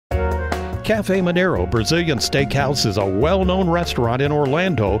Cafe Mineiro Brazilian Steakhouse is a well-known restaurant in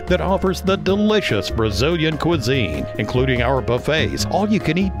Orlando that offers the delicious Brazilian cuisine, including our buffets,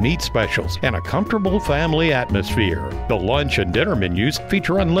 all-you-can-eat meat specials, and a comfortable family atmosphere. The lunch and dinner menus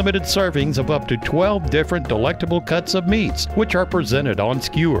feature unlimited servings of up to 12 different delectable cuts of meats, which are presented on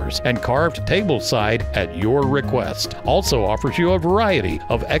skewers and carved tableside at your request. Also offers you a variety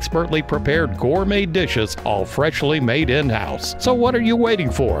of expertly prepared gourmet dishes, all freshly made in-house. So what are you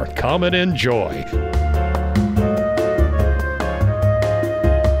waiting for? Come and enjoy.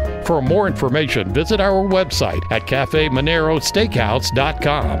 For more information, visit our website at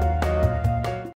cafeminerosteakhouse.com.